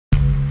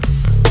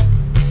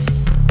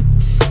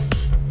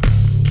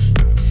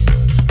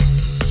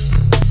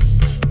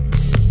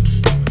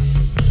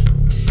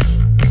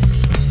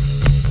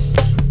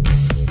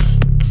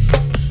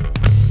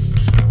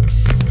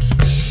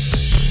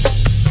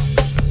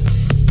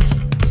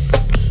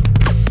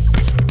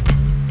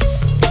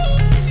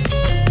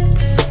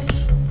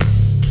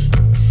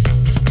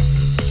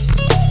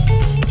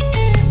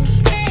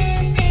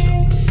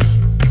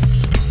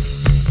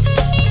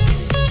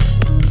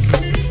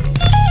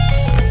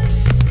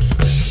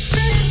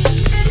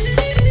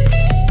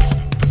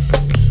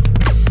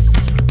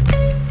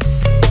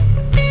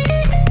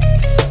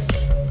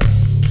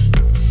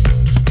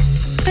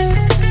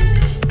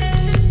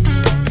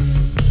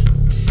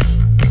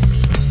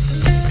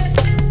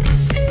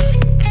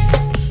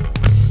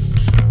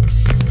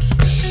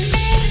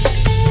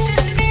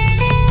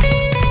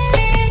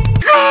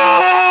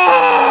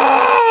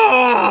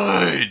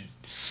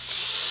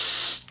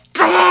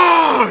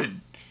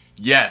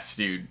Yes,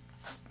 dude.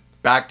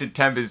 Back to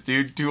Tempest,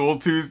 dude. Tool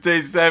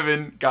Tuesday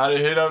 7. Gotta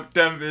hit up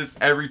Tempest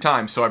every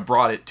time. So I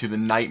brought it to the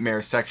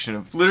nightmare section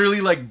of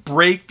literally like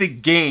break the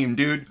game,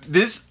 dude.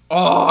 This,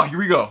 oh, here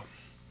we go.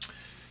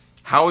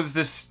 How is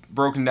this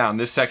broken down?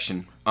 This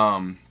section.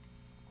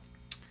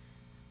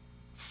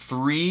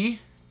 3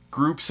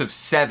 groups of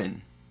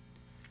 7.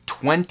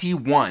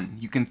 21.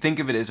 You can think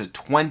of it as a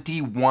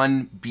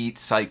 21 beat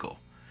cycle.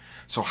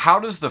 So how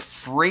does the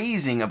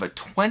phrasing of a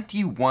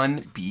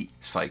 21 beat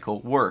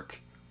cycle work?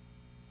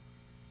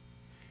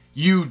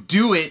 You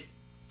do it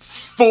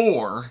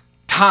 4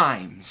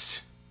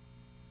 times.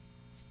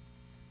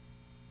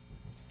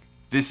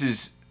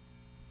 There's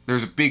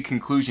a big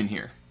conclusion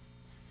here.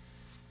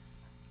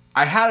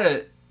 I had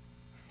a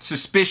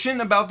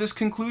suspicion about this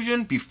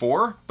conclusion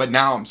before, but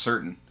now I'm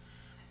certain.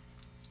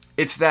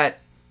 It's that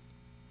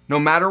no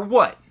matter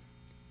what,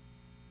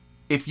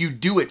 if you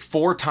do it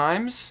 4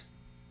 times,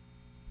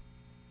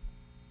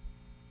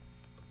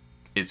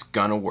 it's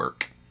gonna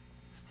work.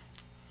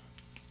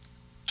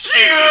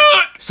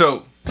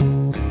 So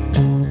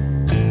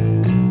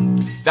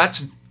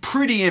that's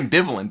pretty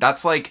ambivalent.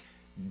 That's like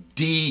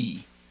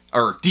D,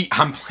 or D,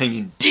 I'm playing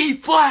in D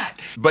flat.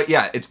 But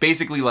yeah, it's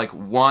basically like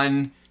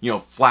 1,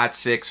 flat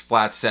 6,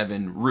 flat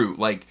 7 root.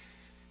 Like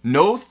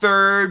no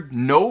third,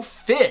 no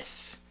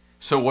fifth.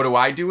 So what do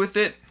I do with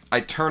it?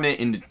 I turn it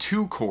into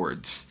 2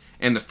 chords.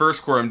 And the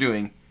first chord I'm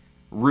doing,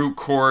 root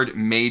chord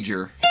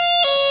major.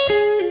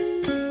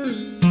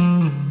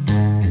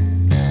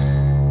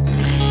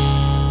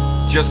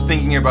 Just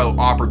thinking about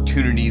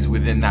opportunities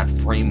within that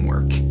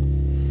framework.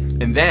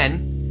 And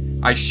then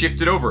I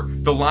shift it over.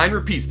 The line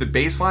repeats, the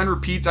bass line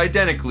repeats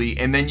identically,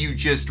 and then you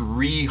just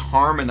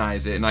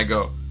re-harmonize it, and I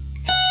go.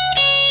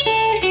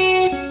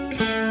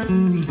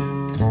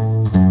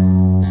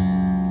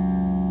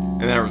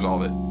 And then I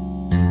resolve it.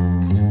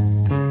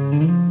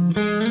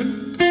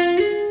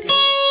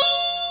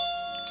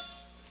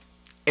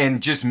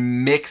 And just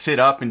mix it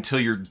up until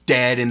you're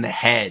dead in the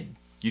head.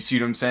 You see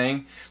what I'm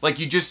saying? Like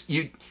you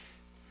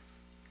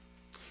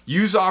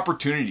use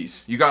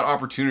opportunities. You got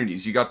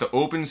opportunities. You got the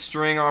open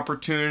string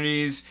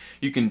opportunities.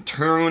 You can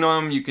tune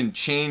them. You can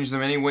change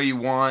them any way you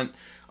want.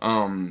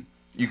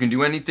 You can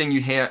do anything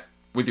you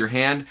with your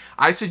hand.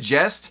 I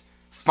suggest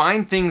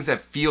find things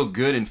that feel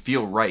good and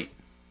feel right.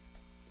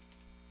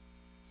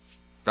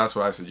 That's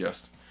what I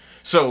suggest.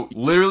 So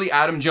literally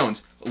Adam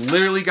Jones.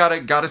 Literally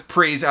gotta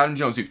praise Adam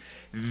Jones, dude.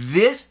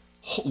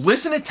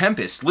 Listen to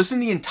Tempest. Listen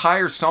to the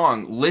entire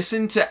song.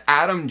 Listen to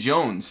Adam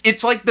Jones.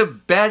 It's like the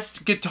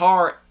best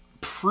guitar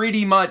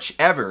pretty much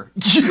ever.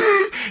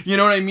 You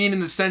know what I mean?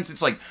 In the sense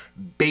it's like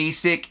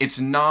basic. It's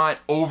not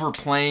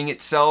overplaying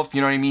itself.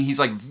 You know what I mean? He's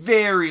like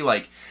very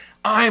like,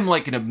 I'm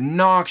like an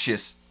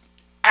obnoxious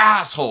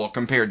asshole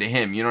compared to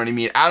him. You know what I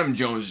mean? Adam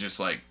Jones is just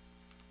like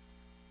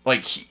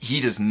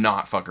he does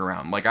not fuck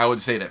around. Like I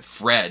would say that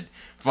Fred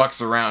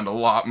fucks around a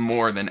lot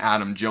more than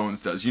Adam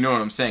Jones does. You know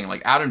what I'm saying?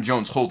 Like Adam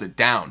Jones holds it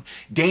down.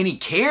 Danny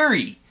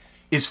Carey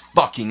is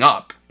fucking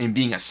up and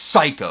being a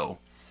psycho.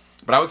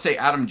 But I would say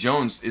Adam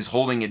Jones is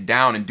holding it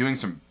down and doing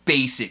some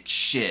basic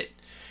shit.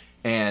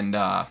 And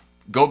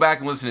go back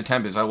and listen to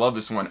Tempest. I love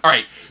this one. All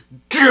right.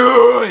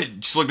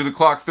 Good. Just look at the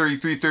clock.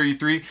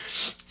 33:33.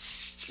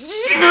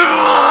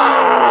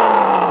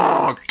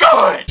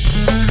 Good.